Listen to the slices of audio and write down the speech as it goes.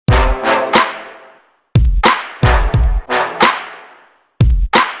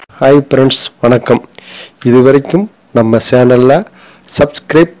Hi friends, வணக்கம். இதுவரைக்கும் நம்ம சேனல்ல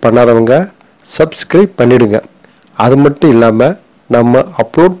சப்ஸ்கிரைப் பண்ணாதவங்க சப்ஸ்கிரைப் பண்ணிடுங்க. அது மட்டும் இல்லாம நம்ம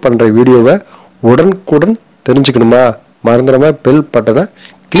அப்லோட் பண்ற வீடியோவை உடனுக்குடன் தெரிஞ்சுக்கணுமா? மறந்துடாம பெல் பட்டனை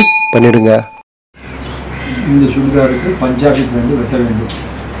கிளிக் பண்ணிடுங்க. இந்த சுடிதாருக்கு பஞ்சாபி பேண்ட் வெட்ட வேண்டும்.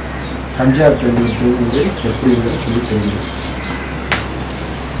 பஞ்சாபி பேண்ட் வெட்டுவது எப்படி சொல்லி தெரியும்.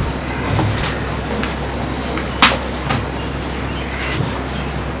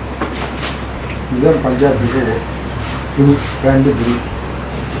 இதுதான் பஞ்சாபிக்கு துணி பேண்ட் துணி.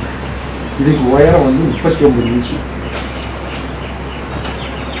 இதுக்கு உயரம் வந்து 39 இன்ச்சு.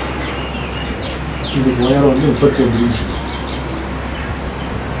 இதுக்கு உயரம் வந்து 39 இன்ச்சு.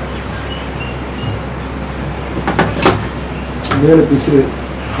 மேலே பிசு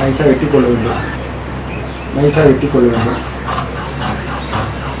நைஸாக வெட்டிக்கொள்ள வேண்டும். நைஸாக வெட்டிக்கொள்ள வேண்டும்.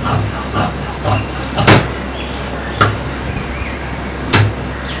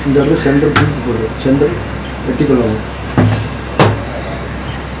 இந்த இடத்துல சென்டர் தூக்கி போடுவோம். சென்டர் வெட்டிக்கொள்ளவும்.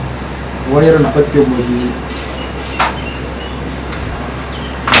 உயரம் 49 இன்ச்சு.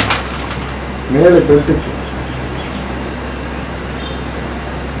 மேலே பெல்ட்டுக்கு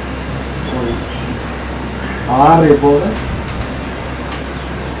 6 போல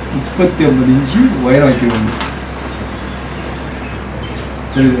 39 இன்ச்சு உயரம் வைக்க வேண்டும்.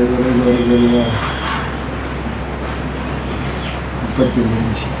 சரி, 39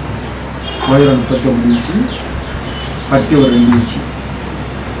 இன்ச்சு உயரம், 39 இன்ச்சு, பட்டி ஒரு 2 இன்ச்சு.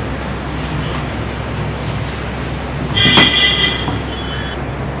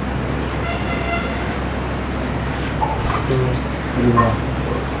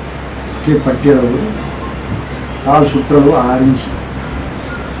 பட்டி அளவு கால் சுற்றளவு 6 இன்ச்சு.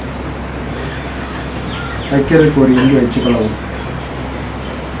 வைக்கிறதுக்கு ஒரு இன்ச்சு வச்சுக்கொள்ளவும்.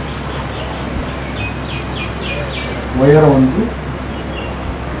 உயரம் வந்து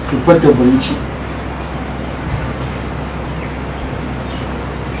 39 இன்ச்சு.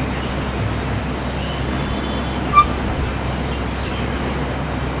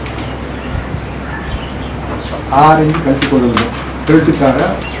 ஆறு இன்ச்சு கட்டிக்கொள்ள வேண்டும். பெல்ட்டுக்காக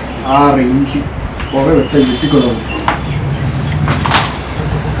 6 இன்ச்சு போக வெட்டிக்கொள்ளவும்.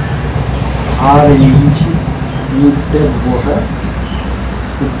 6 இன்ச்சு நீட்டே போக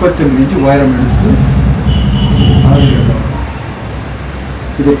 39 இன்ச்சு உயரம் எடுத்து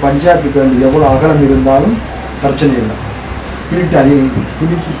இது பஞ்சாபி பேண்ட் எவ்வளோ அகலம் இருந்தாலும் பிரச்சனை இல்லை. பில்ட்டு அதிகம்,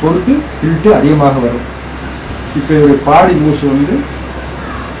 துணிக்கு பொறுத்து பில்ட்டு அதிகமாக வரும். இப்போ இதோடைய பாடி லூஸ் வந்து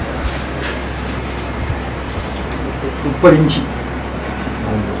 30 இன்ச்சு.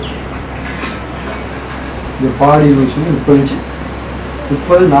 இந்த பாடி லூஸ் வந்து 30 இன்ச்சு.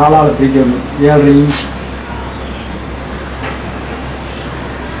 30 4ஆல் பிரிக்கணும். 7.5 இன்ச்சு.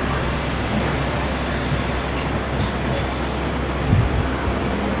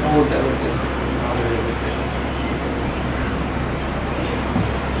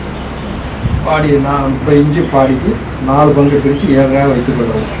 பாடி 30 இன்ச்சு பாடிக்கு 4 பங்கு பிரித்து 7 வைத்துக்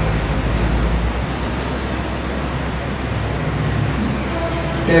கொள்ளவும்.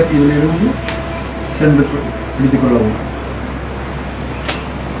 டேப் இதிலிருந்து சென்டர் பிடித்துக் கொள்ளவும்.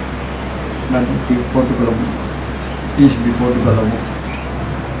 போட்டுக்கொள்ளவும். டிசிபி போட்டுக்கொள்ளவும்.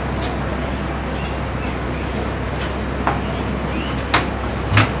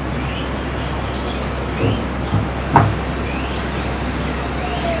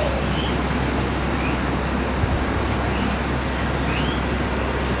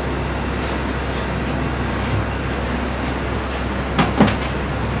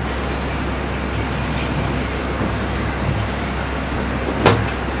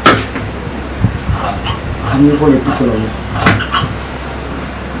 இது போல் வெட்டிக்கொள்ளவும்.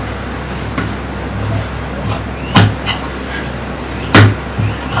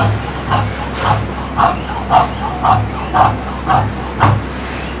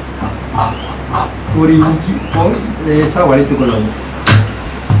 ஒரு இன்ச்சு போல் லேசாக வளைத்துக் கொள்ளவும்.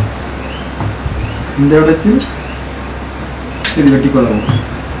 இந்த இடத்தில் சரி வெட்டிக்கொள்ளவும்.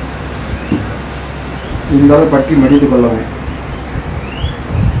 இந்த பட்டி மடித்துக் கொள்ளவும்.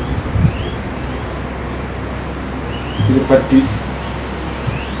 இது பட்டி.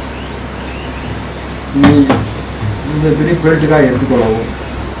 இந்த துணி பெல்ட்டுக்காக எடுத்துக்கொள்ளவும்.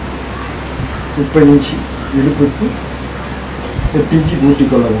 30 இன்ச்சு இடுப்புக்கு 8 இன்ச்சு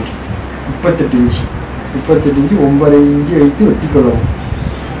கூட்டிக்கொள்ளவும். 38 இன்ச்சு 9 இன்ச்சு வைத்து வெட்டிக்கொள்ளவும்.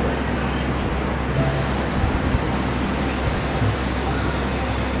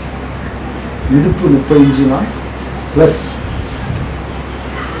 இடுப்பு 30 இன்ச்சுனா ப்ளஸ்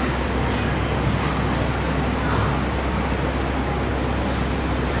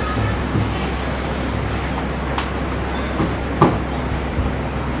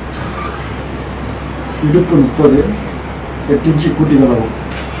இடுப்பு 30, 8 இன்ச்சு கூட்டிக்கொள்ளவும்.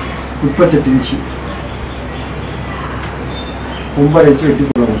 38 inch 9 inch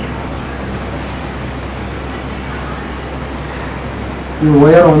வெட்டிக்கொள்ளவும். இது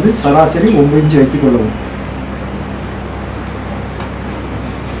உயரம் வந்து சராசரி 9 இன்ச்சு வைத்துக்கொள்ளவும்.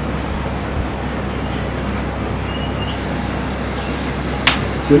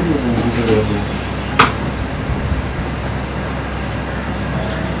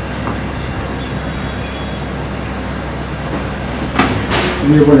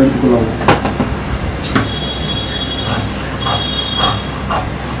 இதே போல எடுத்துக்கொள்ளவும்.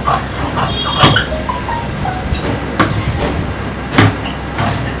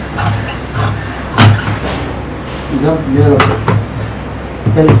 இதுதான்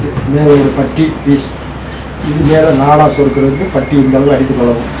மேலே ஒரு பட்டி பீஸ். இது மேலே நாடா கொடுக்கறதுக்கு பட்டி இந்த அளவு அடித்துக்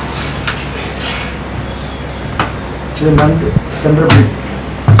கொள்ளவும். இது நண்டு சென்டர் பீட்.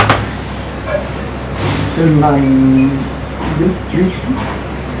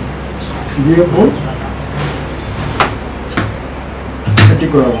 இதே போல்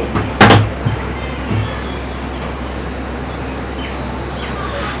கட்டிக்கொள்ளவும்.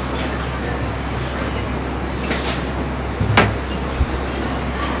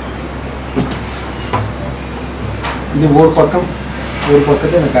 இது ஒரு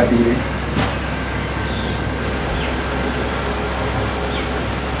பக்கத்தை நான் காட்டுகிறேன்.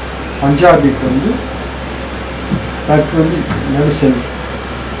 பஞ்சாபிக்கு வந்து டக்கு வந்து நடு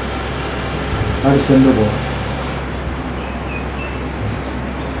சென்று போகும்.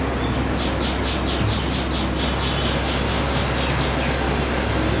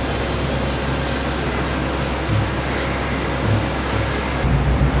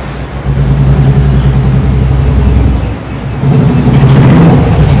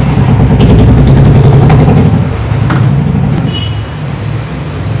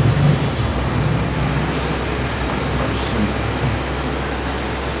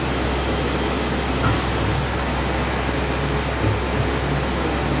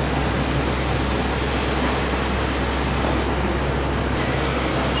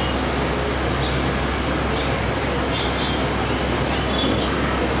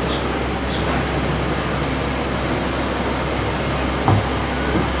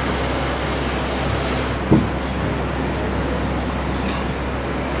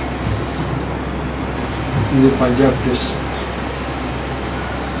 இது பஞ்சாப் ட்ரெஸ்.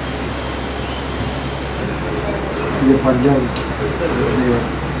 இது பஞ்சாப்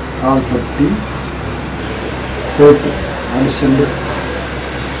கால் பட்டி கோட்டு நடு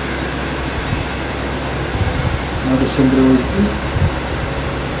சென்று வைத்து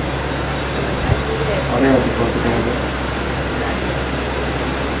அடையாளத்தை பார்த்துக்காங்க.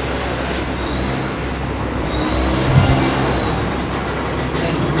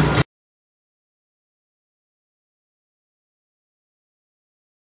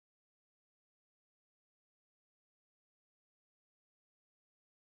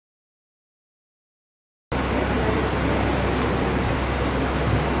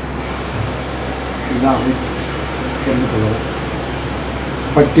 இதான் கொள்ளவும்.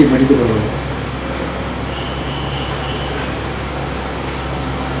 பட்டி மடித்து கொள்ளவும்.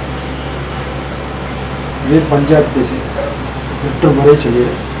 இதே பஞ்சாப் பேசி 8 முறை சொல்லி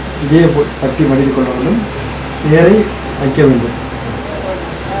இதே பட்டி மடித்து கொள்ள வேண்டும். நேரை வைக்க வேண்டும்.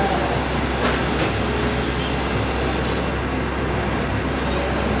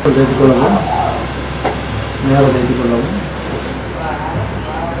 வைத்துக் கொள்ளவும். நேரம் வைத்துக் கொள்ளவும்.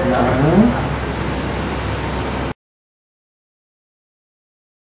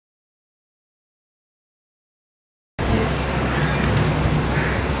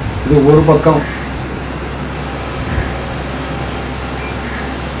 இது ஒரு பக்கம்.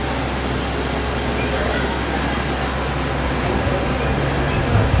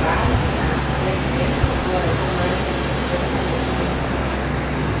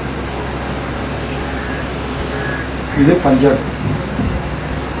 இது பஞ்சாப்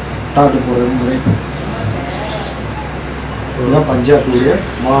டாட்டு போடுற முறை. இதுதான் பஞ்சாபுடைய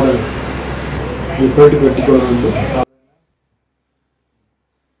மாடல். இது போயிட்டு பெட்டிக்கோட் வந்து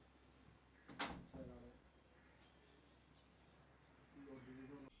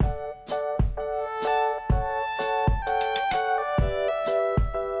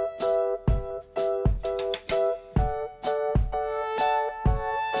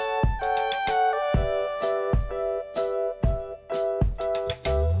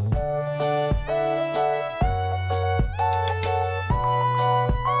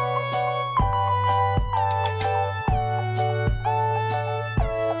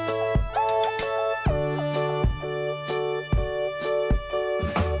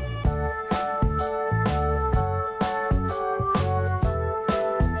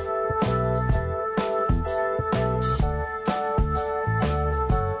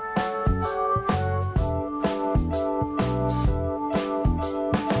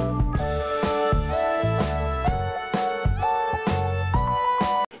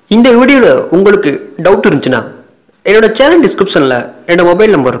இந்த வீடியோவில் உங்களுக்கு டவுட் இருந்துச்சுன்னா என்னோட சேனல் டிஸ்கிரிப்ஷனில் என்னோட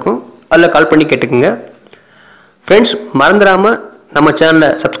மொபைல் நம்பர் இருக்கும், அதில் கால் பண்ணி கேட்டுக்குங்க. ஃப்ரெண்ட்ஸ், மறந்துடாமல் நம்ம சேனலை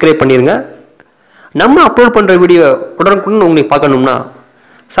சப்ஸ்கிரைப் பண்ணிடுங்க. நம்ம அப்லோட் பண்ணுற வீடியோ உடனுக்குடன் உங்களுக்கு பார்க்கணும்னா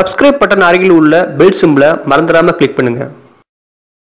சப்ஸ்கிரைப் பட்டன் அருகில் உள்ள பெல் சிம்பிளை மறந்துடாமல் கிளிக் பண்ணுங்கள்.